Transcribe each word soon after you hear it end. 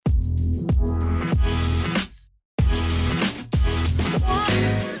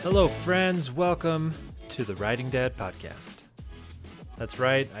Hello, friends. Welcome to the Writing Dad podcast. That's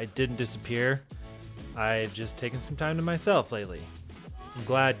right, I didn't disappear. I've just taken some time to myself lately. I'm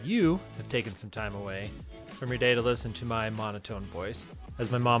glad you have taken some time away from your day to listen to my monotone voice. As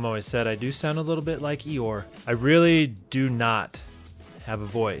my mom always said, I do sound a little bit like Eeyore. I really do not have a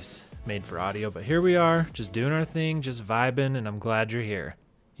voice made for audio, but here we are, just doing our thing, just vibing, and I'm glad you're here.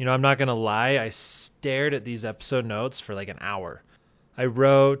 You know, I'm not going to lie, I stared at these episode notes for like an hour. I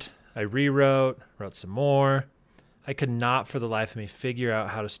wrote, I rewrote, wrote some more. I could not for the life of me figure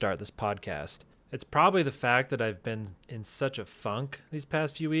out how to start this podcast. It's probably the fact that I've been in such a funk these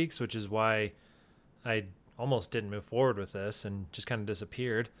past few weeks, which is why I almost didn't move forward with this and just kind of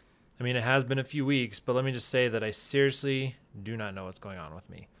disappeared. I mean, it has been a few weeks, but let me just say that I seriously do not know what's going on with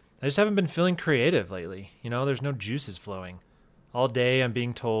me. I just haven't been feeling creative lately. You know, there's no juices flowing. All day I'm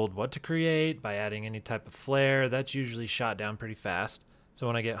being told what to create by adding any type of flair. That's usually shot down pretty fast. So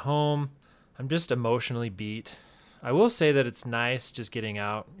when I get home, I'm just emotionally beat. I will say that it's nice just getting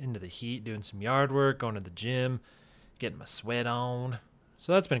out into the heat, doing some yard work, going to the gym, getting my sweat on.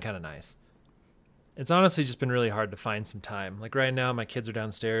 So that's been kind of nice. It's honestly just been really hard to find some time. Like right now, my kids are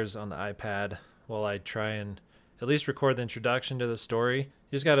downstairs on the iPad while I try and at least record the introduction to the story.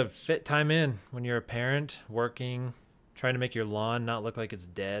 You just got to fit time in when you're a parent, working, trying to make your lawn not look like it's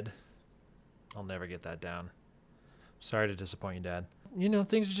dead. I'll never get that down. Sorry to disappoint you, Dad. You know,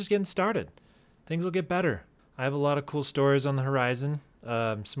 things are just getting started. Things will get better. I have a lot of cool stories on the horizon,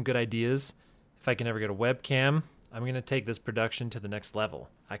 some good ideas. If I can ever get a webcam, I'm going to take this production to the next level.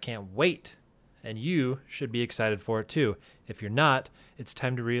 I can't wait. And you should be excited for it too. If you're not, it's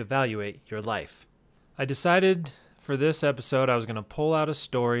time to reevaluate your life. I decided for this episode I was going to pull out a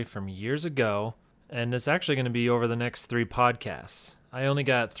story from years ago, and it's actually going to be over the next 3 podcasts. I only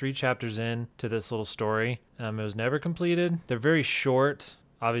got 3 chapters in to this little story. It was never completed. They're very short.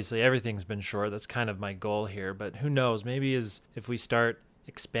 Obviously, everything's been short. That's kind of my goal here. But who knows? Maybe if we start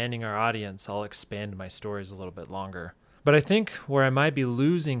expanding our audience, I'll expand my stories a little bit longer. But I think where I might be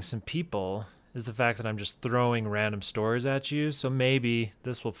losing some people is the fact that I'm just throwing random stories at you. So maybe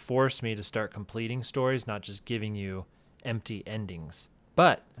this will force me to start completing stories, not just giving you empty endings.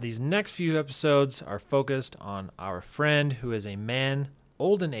 But these next few episodes are focused on our friend who is a man,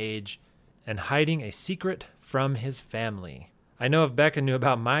 old in age, and hiding a secret from his family. I know if Becca knew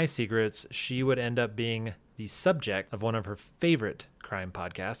about my secrets, she would end up being the subject of one of her favorite crime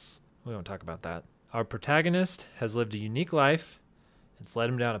podcasts. We won't talk about that. Our protagonist has lived a unique life. It's led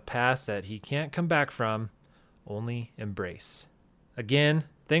him down a path that he can't come back from, only embrace. Again,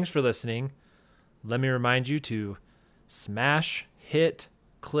 thanks for listening. Let me remind you to smash, hit,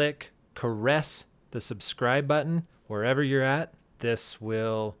 click, caress the subscribe button wherever you're at. You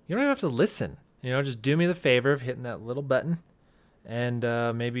don't even have to listen. Just do me the favor of hitting that little button and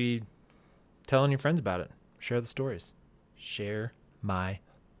maybe telling your friends about it. Share the stories. Share my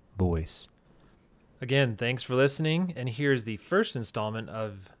voice. Again, thanks for listening, and here's the first installment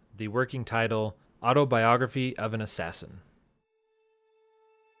of the working title, Autobiography of an Assassin.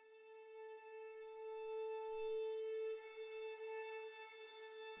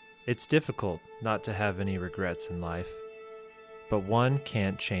 It's difficult not to have any regrets in life, but one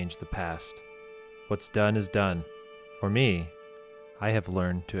can't change the past. What's done is done. For me, I have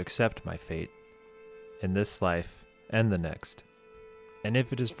learned to accept my fate in this life and the next. And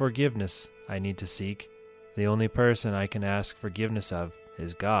if it is forgiveness I need to seek, the only person I can ask forgiveness of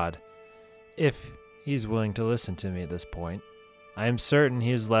is God. If He's willing to listen to me at this point, I am certain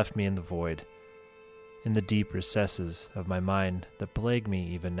He has left me in the void, in the deep recesses of my mind that plague me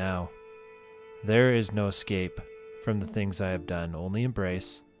even now. There is no escape from the things I have done, only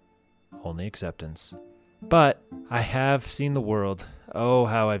embrace, only acceptance. But I have seen the world. Oh,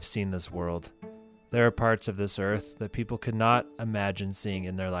 how I've seen this world. There are parts of this earth that people could not imagine seeing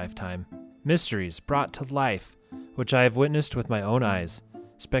in their lifetime. Mysteries brought to life, which I have witnessed with my own eyes.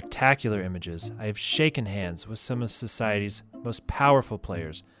 Spectacular images. I have shaken hands with some of society's most powerful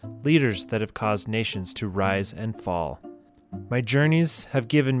players, leaders that have caused nations to rise and fall. My journeys have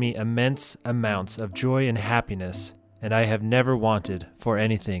given me immense amounts of joy and happiness, and I have never wanted for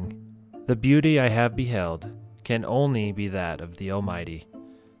anything. The beauty I have beheld can only be that of the Almighty,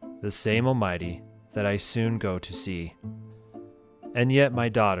 the same Almighty that I soon go to see. And yet my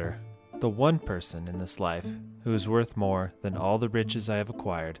daughter, the one person in this life who is worth more than all the riches I have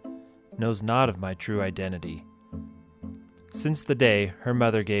acquired, knows not of my true identity. Since the day her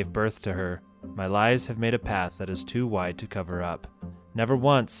mother gave birth to her, my lies have made a path that is too wide to cover up. Never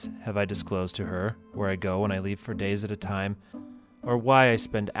once have I disclosed to her where I go when I leave for days at a time, or why I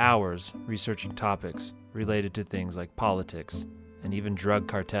spend hours researching topics related to things like politics and even drug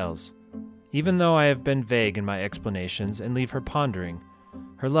cartels. Even though I have been vague in my explanations and leave her pondering,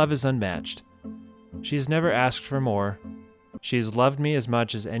 her love is unmatched. She has never asked for more. She has loved me as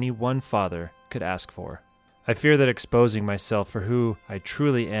much as any one father could ask for. I fear that exposing myself for who I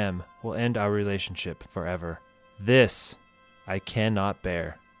truly am will end our relationship forever. This I cannot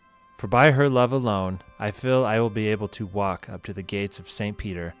bear. For by her love alone, I feel I will be able to walk up to the gates of St.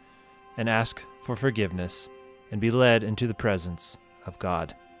 Peter and ask for forgiveness and be led into the presence of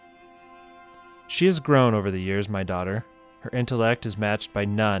God. She has grown over the years, my daughter. Her intellect is matched by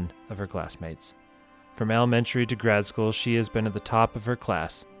none of her classmates. From elementary to grad school, she has been at the top of her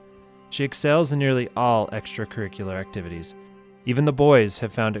class. She excels in nearly all extracurricular activities. Even the boys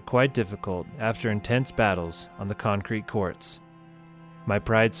have found it quite difficult after intense battles on the concrete courts. My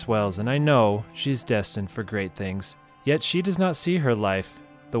pride swells, and I know she is destined for great things, yet she does not see her life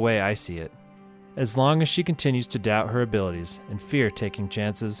the way I see it. As long as she continues to doubt her abilities and fear taking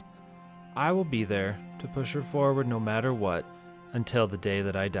chances, I will be there to push her forward no matter what until the day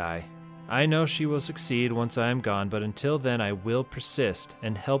that I die. I know she will succeed once I am gone, but until then I will persist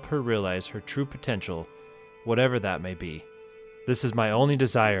and help her realize her true potential, whatever that may be. This is my only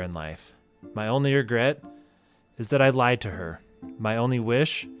desire in life. My only regret is that I lied to her. My only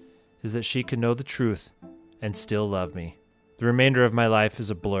wish is that she could know the truth and still love me. The remainder of my life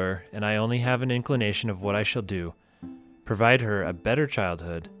is a blur, and I only have an inclination of what I shall do: provide her a better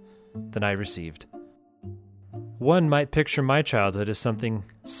childhood than I received. One might picture my childhood as something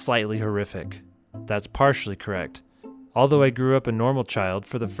slightly horrific. That's partially correct. Although I grew up a normal child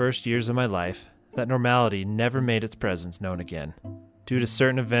for the first years of my life, that normality never made its presence known again. Due to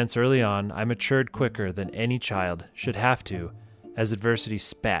certain events early on, I matured quicker than any child should have to, as adversity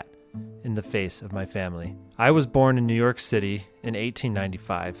spat in the face of my family. I was born in New York City in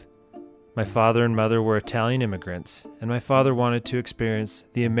 1895. My father and mother were Italian immigrants, and my father wanted to experience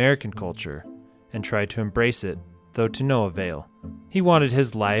the American culture and tried to embrace it, though to no avail. He wanted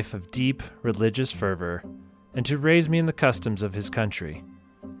his life of deep religious fervor and to raise me in the customs of his country.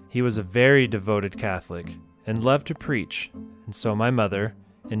 He was a very devoted Catholic and loved to preach, and so my mother,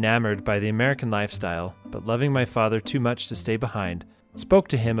 enamored by the American lifestyle but loving my father too much to stay behind, spoke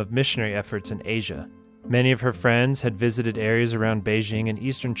to him of missionary efforts in Asia. Many of her friends had visited areas around Beijing and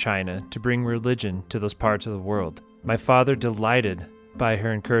eastern China to bring religion to those parts of the world. My father, delighted by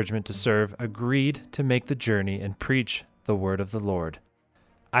her encouragement to serve, agreed to make the journey and preach the word of the Lord.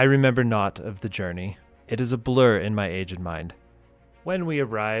 I remember naught of the journey. It is a blur in my aged mind. When we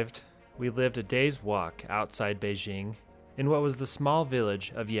arrived, we lived a day's walk outside Beijing in what was the small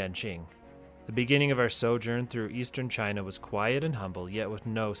village of Yanqing. The beginning of our sojourn through eastern China was quiet and humble, yet with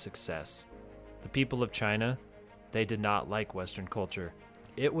no success. The people of China, they did not like Western culture.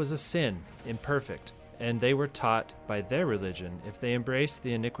 It was a sin, imperfect, and they were taught by their religion if they embraced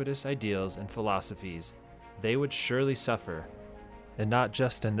the iniquitous ideals and philosophies, they would surely suffer, and not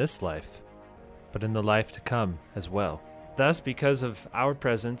just in this life, but in the life to come as well. Thus, because of our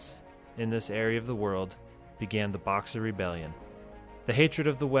presence in this area of the world, began the Boxer Rebellion. The hatred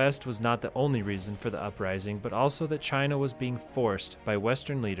of the West was not the only reason for the uprising, but also that China was being forced by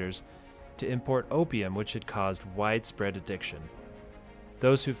Western leaders to import opium, which had caused widespread addiction.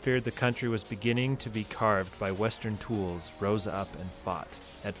 Those who feared the country was beginning to be carved by Western tools rose up and fought.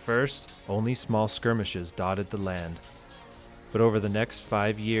 At first, only small skirmishes dotted the land, but over the next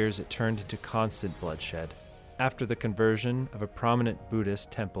 5 years it turned into constant bloodshed. After the conversion of a prominent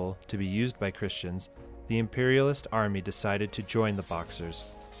Buddhist temple to be used by Christians, the imperialist army decided to join the Boxers.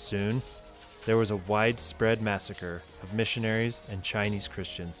 Soon, there was a widespread massacre of missionaries and Chinese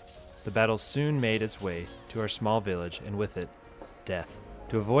Christians. The battle soon made its way to our small village, and with it, death.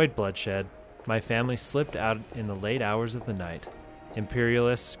 To avoid bloodshed, my family slipped out in the late hours of the night.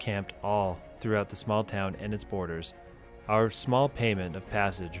 Imperialists camped all throughout the small town and its borders. Our small payment of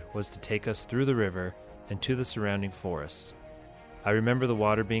passage was to take us through the river and to the surrounding forests. I remember the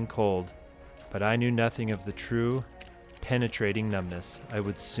water being cold, but I knew nothing of the true, penetrating numbness I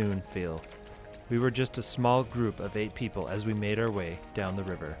would soon feel. We were just a small group of 8 people as we made our way down the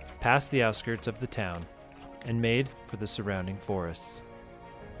river, past the outskirts of the town, and made for the surrounding forests.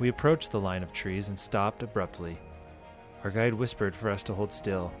 We approached the line of trees and stopped abruptly. Our guide whispered for us to hold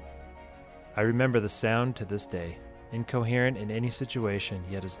still. I remember the sound to this day, incoherent in any situation,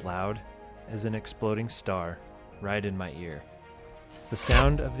 yet as loud as an exploding star, right in my ear. The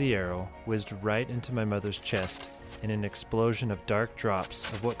sound of the arrow whizzed right into my mother's chest in an explosion of dark drops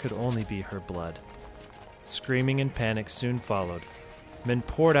of what could only be her blood. Screaming and panic soon followed. Men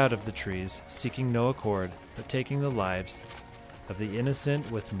poured out of the trees, seeking no accord, but taking the lives of the innocent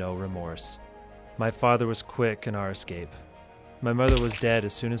with no remorse. My father was quick in our escape. My mother was dead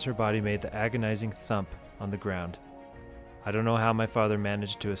as soon as her body made the agonizing thump on the ground. I don't know how my father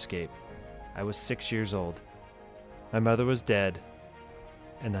managed to escape. I was 6 years old. My mother was dead,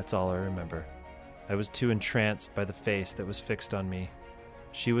 and that's all I remember. I was too entranced by the face that was fixed on me.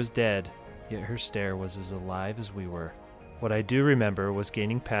 She was dead, yet her stare was as alive as we were. What I do remember was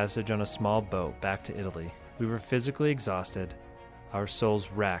gaining passage on a small boat back to Italy. We were physically exhausted, our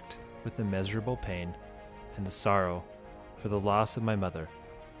souls racked with immeasurable pain and the sorrow for the loss of my mother.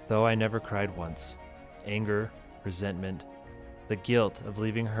 Though I never cried once, anger, resentment, the guilt of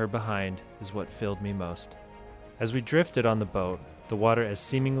leaving her behind is what filled me most. As we drifted on the boat, the water as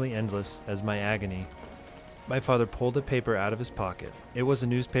seemingly endless as my agony, my father pulled a paper out of his pocket. It was a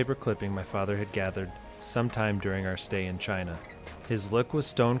newspaper clipping my father had gathered sometime during our stay in China. His look was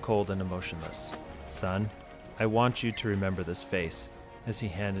stone cold and emotionless. "Son, I want you to remember this face," as he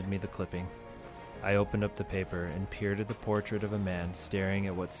handed me the clipping. I opened up the paper and peered at the portrait of a man staring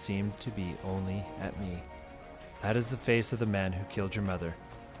at what seemed to be only at me. "That is the face of the man who killed your mother.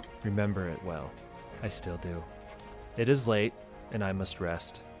 Remember it well." I still do. It is late, and I must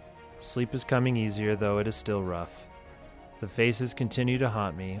rest. Sleep is coming easier, though it is still rough. The faces continue to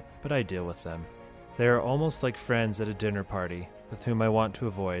haunt me, but I deal with them. They are almost like friends at a dinner party, with whom I want to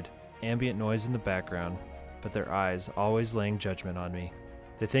avoid ambient noise in the background, but their eyes always laying judgment on me.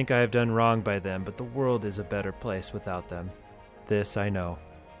 They think I have done wrong by them, but the world is a better place without them. This I know.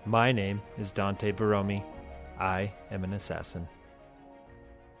 My name is Dante Baromi. I am an assassin.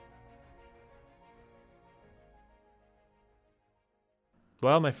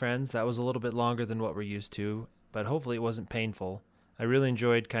 Well, my friends, that was a little bit longer than what we're used to, but hopefully it wasn't painful. I really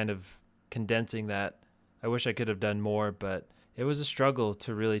enjoyed kind of condensing that. I wish I could have done more, but it was a struggle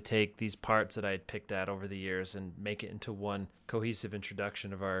to really take these parts that I had picked at over the years and make it into one cohesive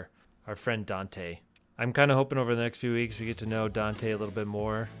introduction of our friend Dante. I'm kind of hoping over the next few weeks we get to know Dante a little bit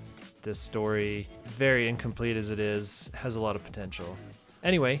more. This story, very incomplete as it is, has a lot of potential.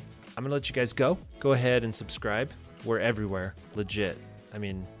 Anyway, I'm going to let you guys go. Go ahead and subscribe. We're everywhere. Legit. I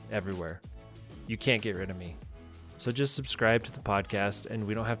mean, everywhere. You can't get rid of me. So just subscribe to the podcast, and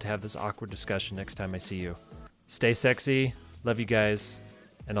we don't have to have this awkward discussion next time I see you. Stay sexy. Love you guys,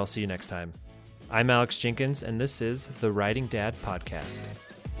 and I'll see you next time. I'm Alex Jenkins, and this is the Writing Dad Podcast.